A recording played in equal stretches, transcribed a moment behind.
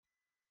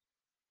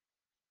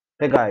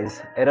Hey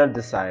guys, error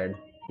this side.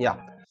 Yeah,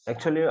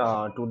 actually,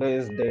 today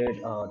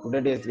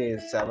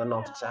is 7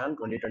 of Jan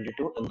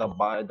 2022, and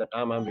by the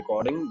time I'm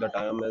recording, the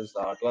time is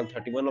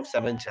 12:31 of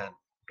 7 Jan.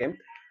 Okay,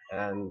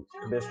 and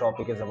today's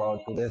topic is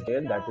about today's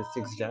date, that is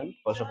 6 Jan.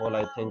 First of all,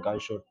 I think I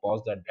should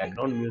pause that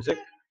background music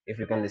if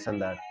you can listen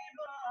that.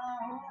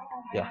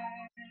 Yeah.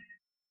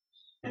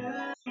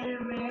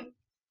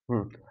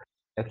 Hmm.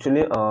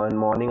 Actually, in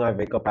morning I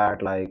wake up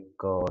at like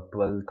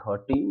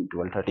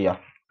 12:30, yeah,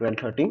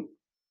 12:30,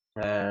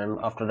 and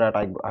after that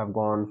I've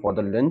gone for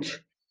the lunch.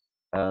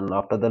 And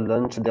after the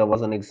lunch there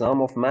was an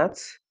exam of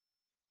maths.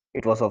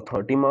 It was of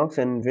 30 marks,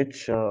 in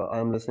which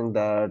I'm listening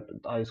that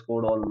I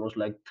scored almost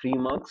like 3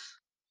 marks.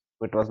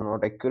 It was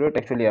not accurate.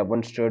 Actually, I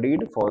haven't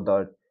studied for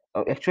that.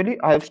 Actually,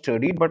 I have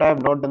studied, but I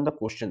have not done the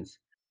questions.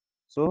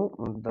 So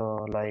the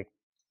like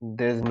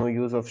there's no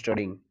use of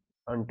studying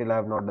until I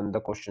have not done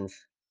the questions.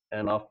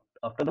 And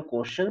after the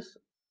questions,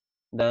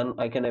 then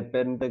I can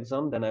appear in the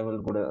exam. Then I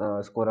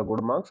will score a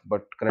good marks,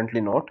 but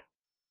currently not.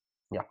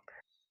 Yeah.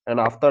 And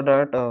after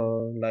that,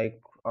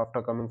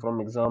 after coming from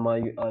exam, I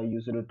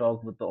usually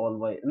talk with all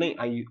my no,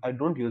 I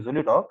don't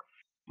usually talk,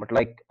 but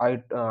like I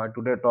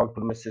today talk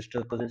to my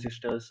sisters, cousin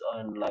sisters,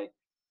 and like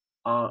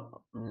uh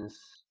means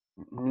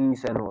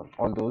niece and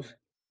all those.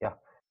 Yeah.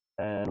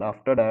 And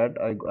after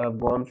that, I've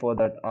gone for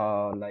that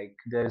like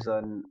there's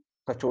an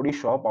kachori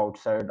shop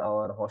outside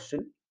our hostel.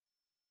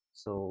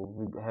 So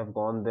we have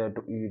gone there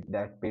to eat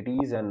that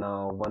patties and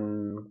one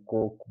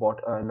Coke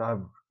bottle, and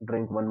I've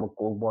drink one more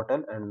Coke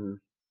bottle, and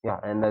yeah,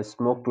 and I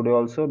smoked today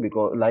also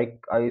because like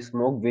I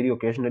smoke very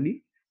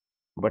occasionally,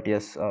 but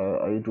yes,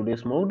 I today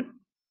smoked,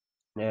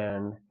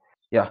 and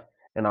yeah,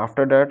 and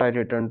after that I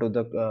returned to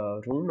the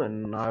room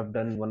and I've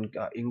done one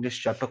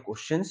English chapter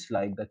questions.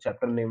 Like the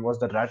chapter name was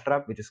the rat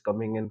trap, which is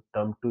coming in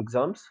term two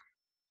exams.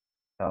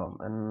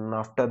 And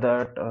after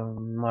that,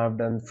 I've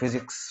done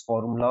physics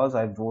formulas.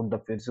 I wrote the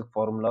physics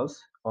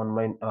formulas on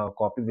my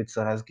copy, which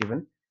sir has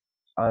given.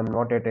 I'm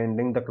not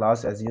attending the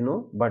class, as you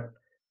know, but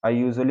I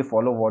usually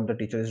follow what the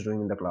teacher is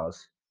doing in the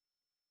class.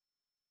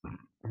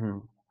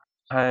 Mhm.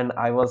 And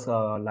I was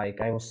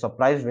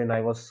surprised when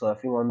I was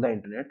surfing on the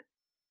internet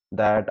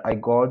that I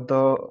got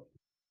the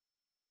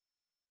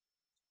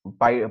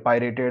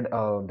pirated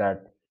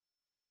that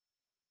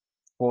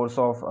course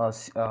of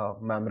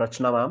ma'am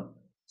Rachna ma'am,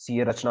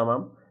 CA Rachna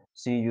ma'am.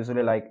 She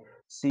usually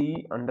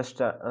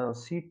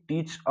she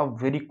teach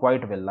very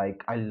quite well.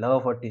 Like I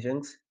love her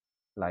teachings.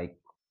 Like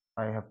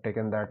I have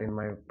taken that in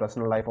my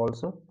personal life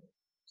also.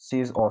 She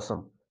is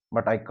awesome,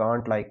 but I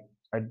can't like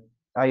I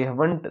I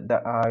haven't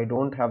that I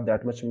don't have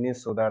that much money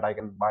so that I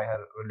can buy her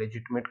a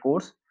legitimate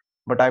course.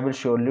 But I will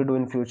surely do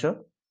in future.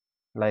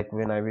 Like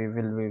when I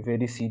will be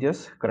very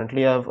serious.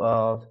 Currently, I've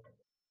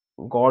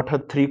got her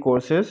three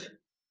courses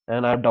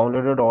and I've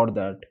downloaded all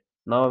that.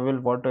 Now I will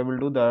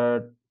do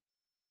that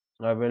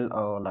I will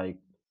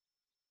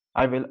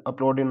I will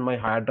upload in my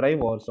hard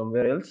drive or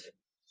somewhere else.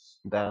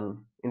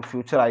 Then in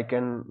future I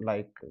can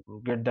like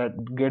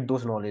get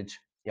those knowledge.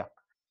 Yeah,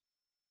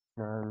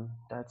 and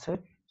that's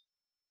it.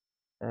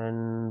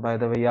 And by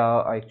the way, yeah,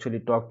 I actually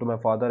talked to my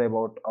father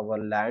about our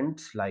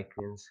lands, like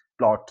means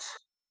plots.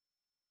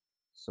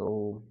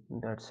 So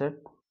that's it.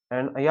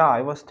 And yeah,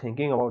 I was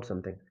thinking about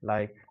something.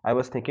 Like I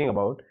was thinking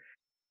about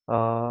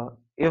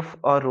if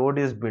a road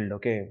is built,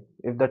 okay,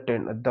 if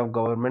the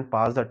government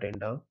pass the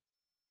tender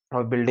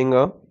of building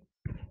a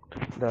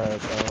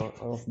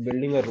of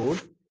building a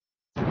road,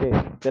 okay,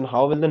 then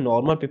how will the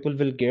normal people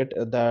will get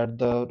that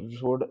the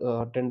road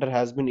tender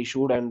has been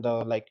issued and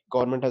the like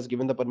government has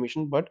given the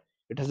permission, but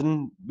it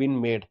hasn't been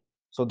made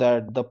so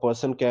that the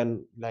person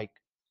can like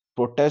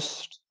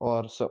protest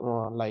or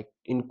like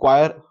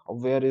inquire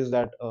where is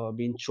that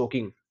been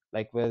choking,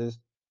 like where is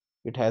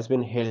it has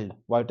been held,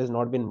 why it has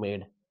not been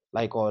made,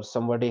 like or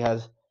somebody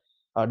has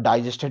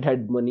digested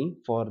had money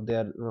for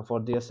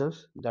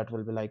themselves. That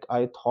will be like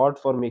I thought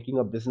for making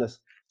a business,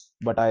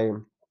 but I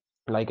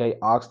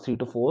asked three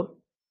to four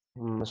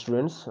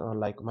students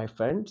like my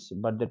friends,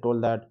 but they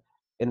told that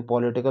in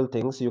political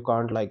things you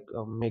can't like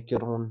make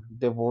your own.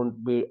 They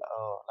won't be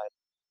like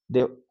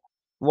they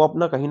वो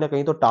अपना कहीं ना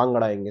कहीं तो टांग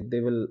अड़ाएंगे.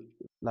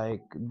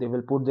 They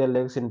will put their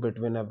legs in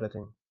between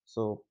everything.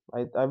 So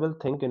I will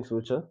think in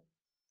future.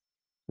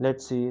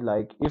 Let's see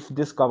like if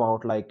this come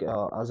out like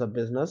as a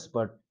business,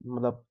 but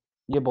मतलब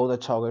ये बहुत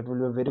अच्छा होगा. It will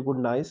be a very good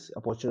nice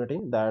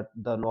opportunity that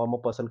the normal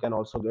person can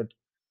also get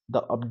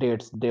the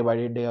updates, day by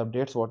day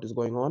updates, what is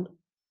going on.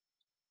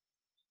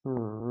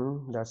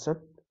 That's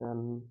it,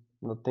 and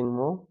nothing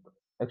more.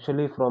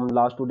 Actually, from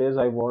last 2 days,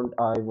 I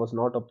was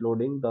not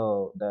uploading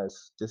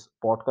this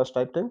podcast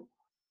type thing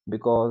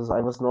because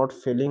I was not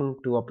feeling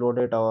to upload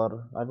it,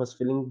 or I was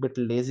feeling a bit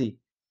lazy.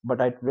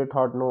 But I today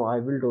thought, no, I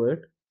will do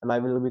it, and I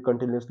will be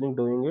continuously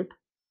doing it.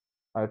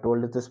 I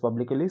told it this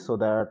publicly so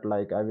that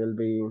like I will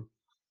be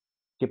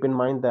keep in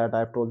mind that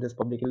I've told this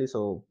publicly,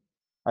 so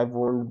I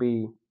won't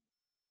be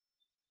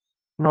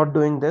not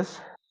doing this.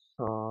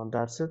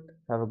 That's it.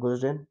 Have a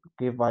good day.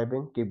 Keep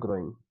vibing. Keep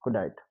growing. Good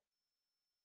night.